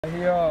He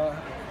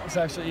was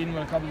actually eating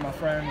with a couple of my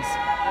friends,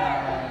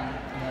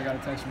 and I got a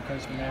text from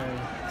Coach Maneri.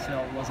 So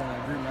it wasn't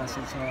a group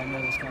message, so I knew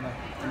it was kind of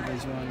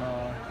individual.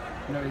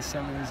 And he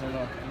sent me, he said,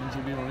 "Look, I need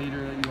you to be the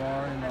leader that you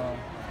are, and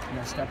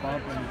step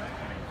up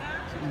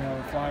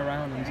and fly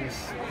around and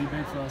just be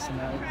big for us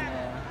tonight."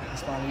 And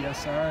responded,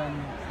 "Yes, sir,"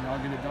 and I'll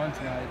get it done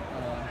tonight.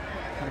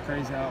 Kind of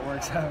crazy how it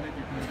works out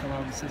when you come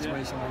out of a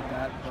situation like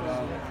that.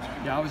 But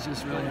yeah, I was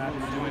just really happy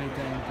to do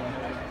anything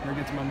to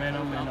get to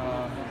momentum and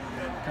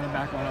kind of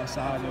back on our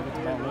side and get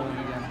the ball rolling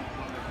again.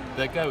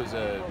 That guy was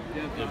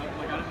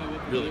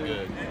really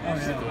good. Oh,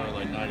 He's yeah. throwing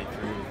like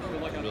 93,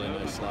 a really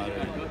nice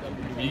slider.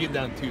 You get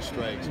down 2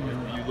 strikes, but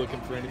are you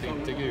looking for anything in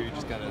particular, or you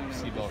just kind of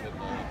see ball hitting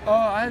the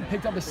I had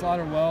picked up the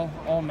slider well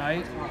all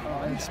night,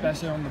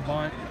 especially on the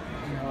bunt.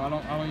 I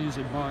don't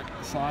usually bunt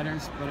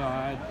sliders, but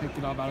I picked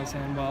it up out of his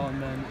hand well,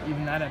 and then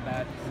even that at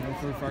bat,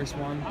 for the first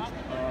one,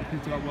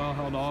 picked it up well,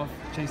 held off,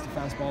 chased the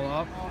fastball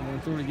up, and then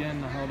threw it again,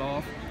 and I held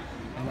off.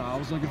 And I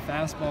was looking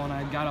fastball, and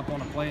I got up on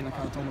the plate, and I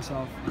kind of told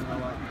myself,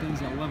 things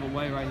gonna live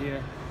away right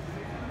here.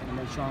 And I'm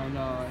gonna try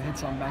and hit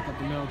something back up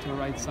the middle to the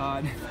right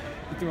side.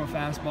 He threw a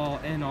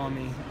fastball in on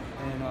me,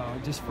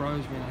 and just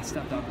froze me. And I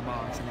stepped out the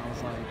box, and I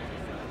was like,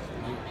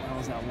 that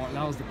was that one.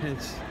 That was the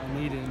pitch I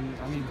needed.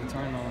 I needed to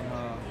turn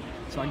on.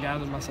 So I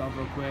gathered myself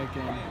real quick,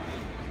 and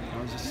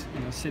I was just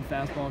sit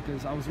fastball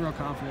because I was real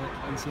confident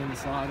in seeing the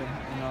slider.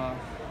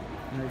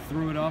 And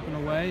threw it up and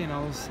away, and I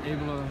was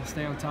able to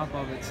stay on top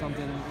of it.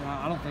 Something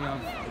I don't think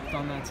I've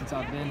done that since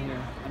I've been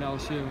here at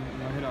LSU.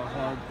 Hit a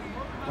hard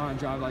line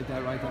drive like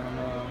that right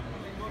down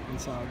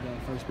inside the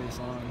first base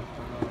line.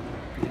 But,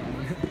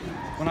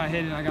 when I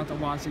hit it, I got to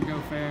watch it go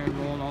fair and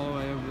rolling all the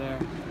way over there.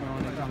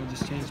 And it kind of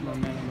just changed my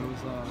momentum. It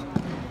was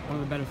one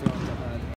of the better feelings I've had.